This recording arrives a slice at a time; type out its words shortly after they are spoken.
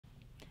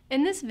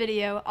In this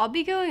video, I'll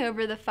be going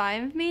over the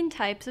 5 main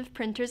types of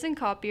printers and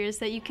copiers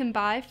that you can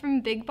buy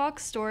from big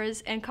box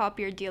stores and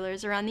copier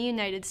dealers around the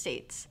United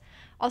States.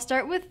 I'll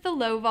start with the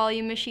low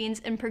volume machines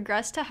and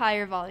progress to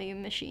higher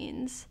volume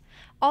machines.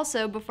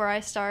 Also, before I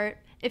start,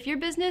 if your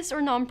business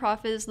or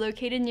nonprofit is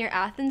located near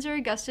Athens or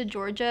Augusta,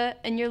 Georgia,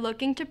 and you're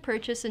looking to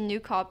purchase a new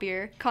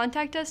copier,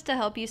 contact us to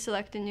help you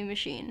select a new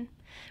machine.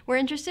 We're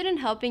interested in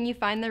helping you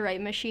find the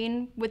right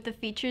machine with the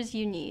features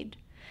you need.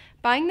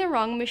 Buying the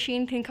wrong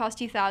machine can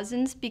cost you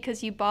thousands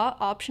because you bought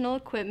optional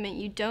equipment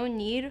you don't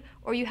need,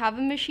 or you have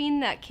a machine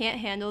that can't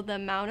handle the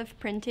amount of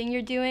printing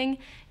you're doing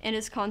and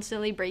is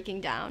constantly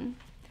breaking down.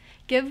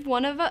 Give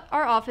one of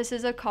our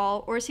offices a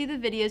call or see the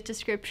video's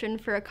description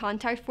for a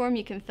contact form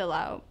you can fill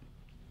out.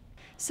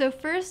 So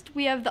first,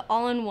 we have the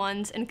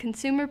all-in-ones and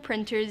consumer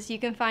printers you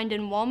can find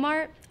in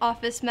Walmart,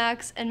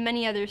 OfficeMax, and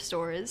many other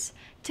stores.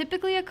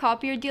 Typically, a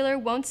copier dealer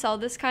won't sell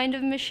this kind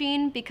of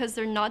machine because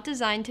they're not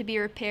designed to be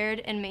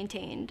repaired and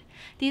maintained.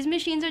 These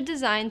machines are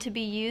designed to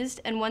be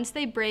used, and once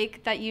they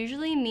break, that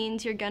usually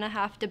means you're gonna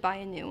have to buy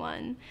a new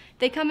one.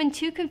 They come in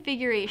 2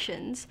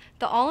 configurations.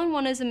 The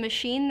all-in-one is a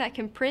machine that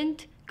can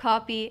print,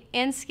 copy,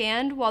 and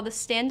scan, while the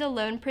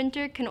standalone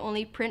printer can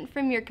only print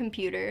from your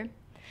computer.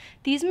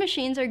 These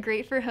machines are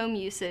great for home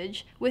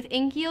usage, with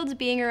ink yields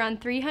being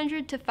around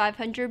 300 to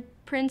 500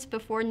 prints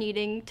before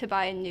needing to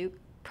buy a new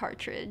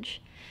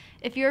cartridge.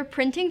 If you are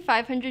printing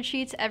 500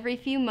 sheets every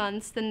few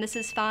months, then this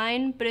is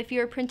fine, but if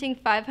you are printing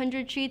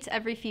 500 sheets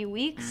every few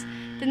weeks,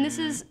 then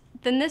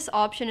this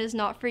option is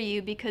not for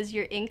you because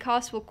your ink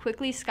costs will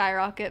quickly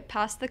skyrocket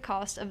past the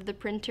cost of the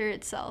printer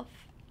itself.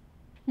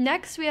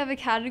 Next, we have a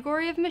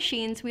category of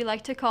machines we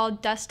like to call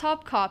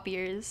desktop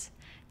copiers.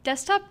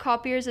 Desktop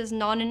copiers is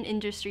not an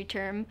industry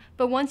term,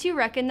 but once you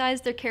recognize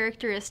their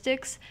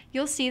characteristics,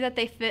 you'll see that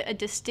they fit a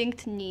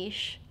distinct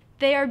niche.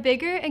 They are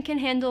bigger and can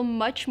handle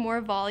much more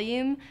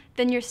volume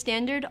than your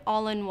standard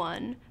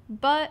all-in-one,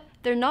 but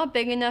they're not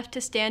big enough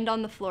to stand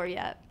on the floor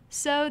yet,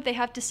 so they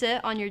have to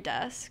sit on your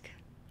desk.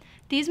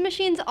 These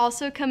machines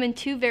also come in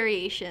 2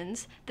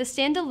 variations, the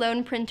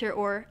standalone printer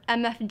or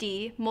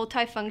MFD,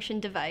 multifunction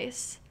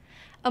device.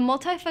 A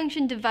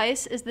multifunction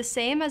device is the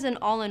same as an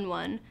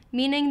all-in-one,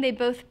 meaning they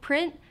both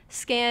print,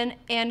 scan,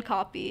 and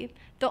copy.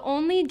 The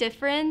only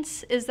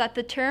difference is that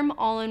the term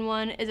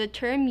all-in-one is a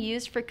term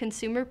used for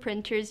consumer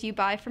printers you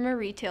buy from a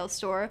retail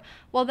store,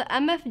 while the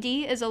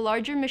MFD is a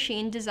larger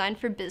machine designed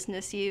for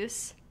business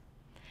use.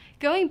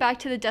 Going back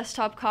to the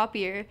desktop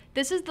copier,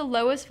 this is the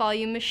lowest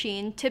volume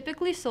machine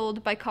typically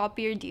sold by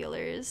copier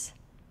dealers.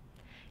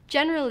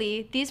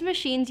 Generally, these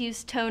machines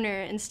use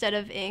toner instead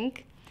of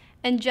ink,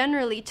 and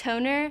generally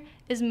toner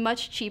is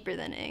much cheaper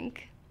than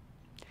ink.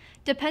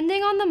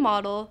 Depending on the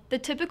model, the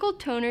typical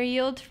toner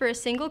yield for a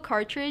single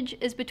cartridge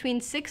is between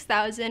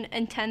 6,000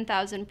 and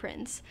 10,000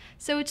 prints,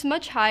 so it's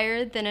much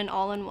higher than an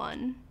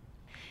all-in-one.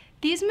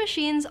 These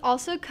machines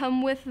also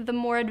come with the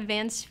more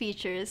advanced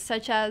features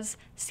such as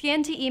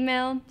scan to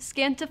email,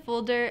 scan to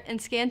folder,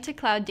 and scan to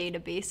cloud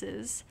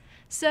databases.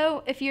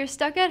 So if you're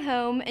stuck at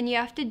home and you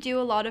have to do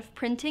a lot of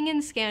printing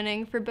and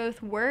scanning for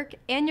both work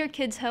and your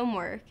kids'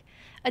 homework,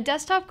 a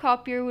desktop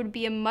copier would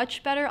be a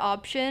much better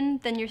option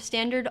than your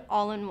standard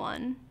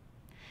all-in-one.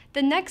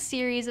 The next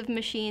series of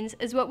machines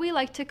is what we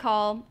like to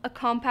call a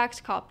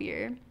compact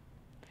copier.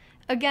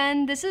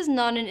 Again, this is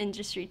not an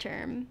industry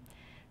term.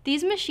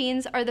 These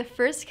machines are the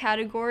first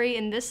category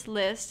in this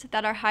list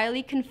that are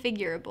highly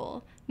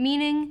configurable,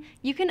 meaning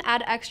you can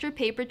add extra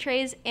paper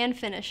trays and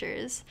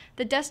finishers.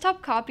 The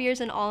desktop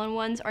copiers and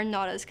all-in-ones are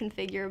not as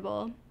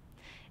configurable.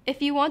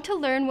 If you want to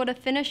learn what a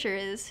finisher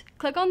is,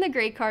 click on the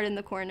gray card in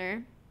the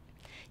corner.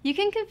 You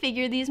can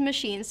configure these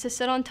machines to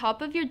sit on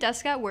top of your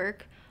desk at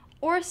work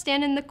or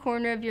stand in the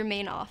corner of your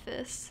main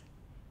office.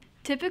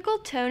 Typical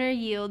toner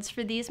yields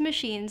for these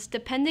machines,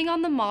 depending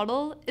on the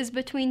model, is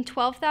between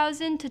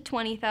 12,000 to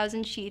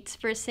 20,000 sheets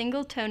for a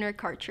single toner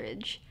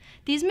cartridge.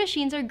 These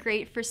machines are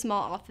great for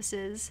small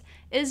offices.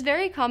 It is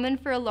very common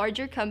for a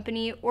larger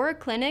company or a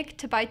clinic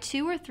to buy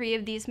 2 or 3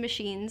 of these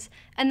machines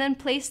and then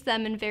place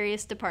them in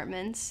various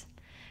departments.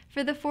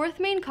 For the 4th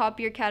main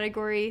copier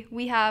category,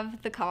 we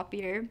have the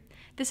copier.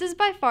 This is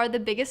by far the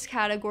biggest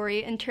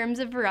category in terms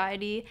of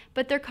variety,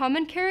 but their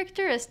common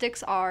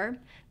characteristics are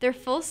they're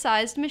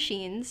full-sized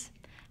machines,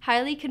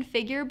 highly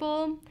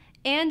configurable,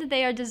 and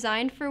they are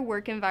designed for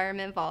work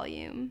environment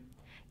volume.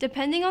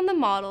 Depending on the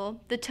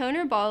model, the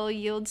toner bottle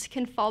yields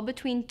can fall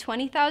between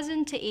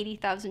 20,000 to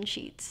 80,000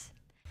 sheets.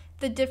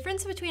 The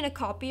difference between a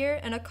copier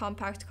and a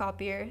compact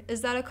copier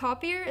is that a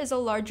copier is a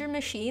larger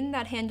machine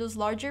that handles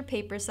larger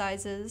paper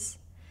sizes.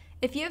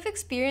 If you have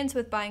experience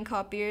with buying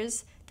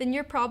copiers, then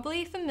you're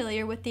probably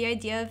familiar with the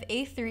idea of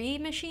A3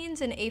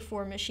 machines and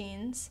A4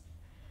 machines.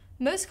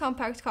 Most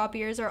compact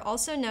copiers are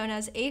also known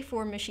as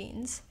A4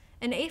 machines.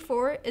 An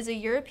A4 is a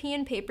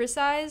European paper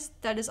size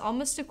that is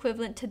almost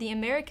equivalent to the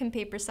American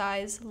paper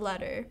size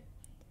letter.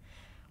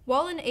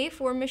 While in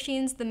A4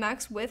 machines the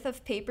max width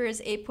of paper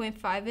is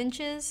 8.5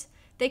 inches,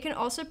 they can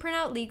also print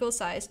out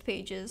legal-sized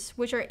pages,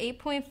 which are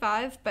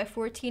 8.5 by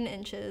 14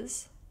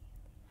 inches.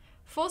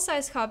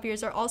 Full-size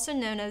copiers are also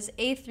known as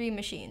A3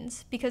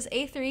 machines because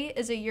A3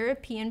 is a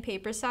European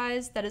paper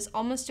size that is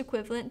almost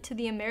equivalent to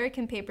the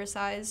American paper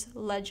size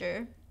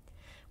ledger,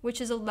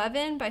 which is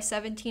 11 by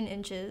 17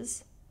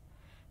 inches.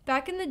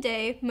 Back in the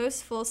day,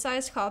 most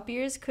full-size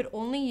copiers could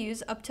only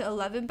use up to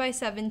 11 by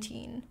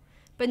 17,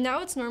 but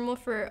now it's normal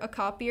for a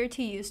copier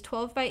to use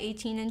 12 by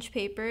 18 inch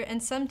paper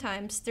and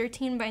sometimes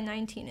 13 by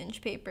 19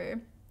 inch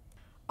paper.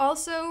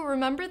 Also,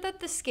 remember that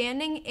the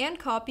scanning and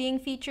copying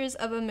features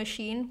of a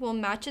machine will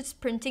match its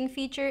printing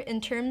feature in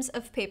terms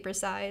of paper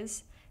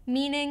size,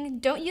 meaning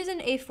don't use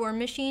an A4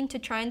 machine to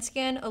try and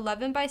scan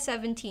 11 by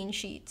 17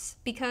 sheets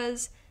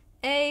because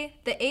A,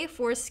 the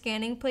A4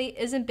 scanning plate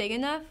isn't big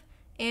enough,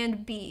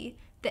 and B,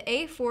 the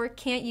A4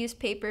 can't use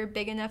paper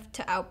big enough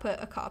to output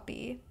a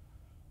copy.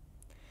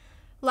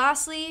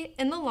 Lastly,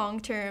 in the long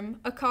term,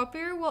 a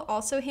copier will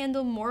also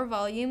handle more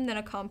volume than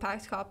a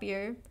compact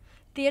copier.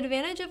 The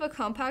advantage of a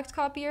compact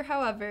copier,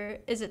 however,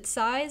 is its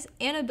size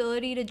and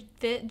ability to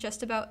fit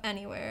just about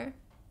anywhere.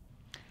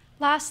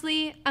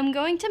 Lastly, I'm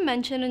going to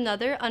mention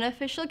another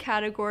unofficial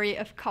category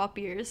of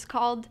copiers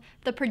called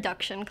the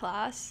production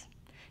class.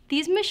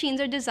 These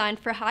machines are designed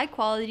for high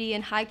quality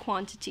and high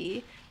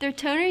quantity. Their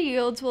toner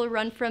yields will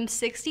run from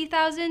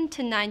 60,000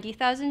 to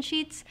 90,000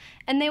 sheets,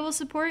 and they will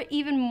support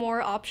even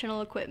more optional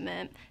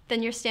equipment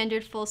than your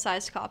standard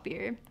full-size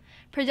copier.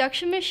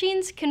 Production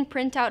machines can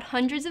print out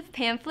hundreds of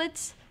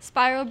pamphlets,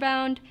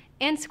 spiral-bound,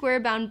 and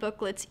square-bound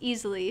booklets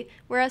easily,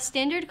 whereas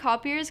standard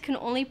copiers can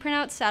only print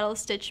out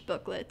saddle-stitched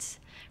booklets.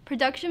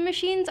 Production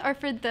machines are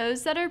for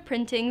those that are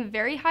printing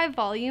very high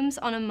volumes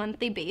on a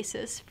monthly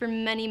basis for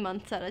many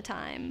months at a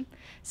time.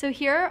 So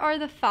here are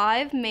the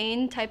 5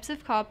 main types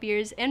of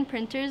copiers and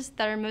printers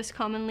that are most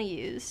commonly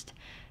used.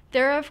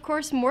 There are of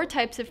course more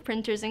types of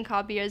printers and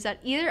copiers at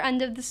either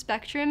end of the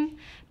spectrum,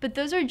 but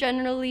those are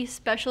generally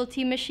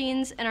specialty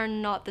machines and are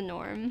not the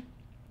norm.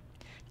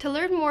 To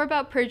learn more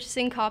about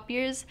purchasing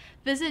copiers,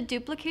 visit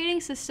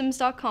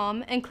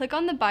duplicatingsystems.com and click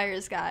on the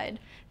Buyer's Guide.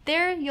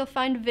 There, you'll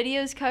find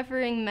videos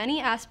covering many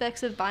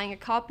aspects of buying a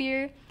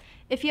copier.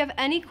 If you have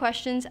any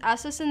questions,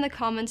 ask us in the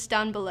comments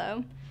down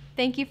below.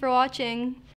 Thank you for watching.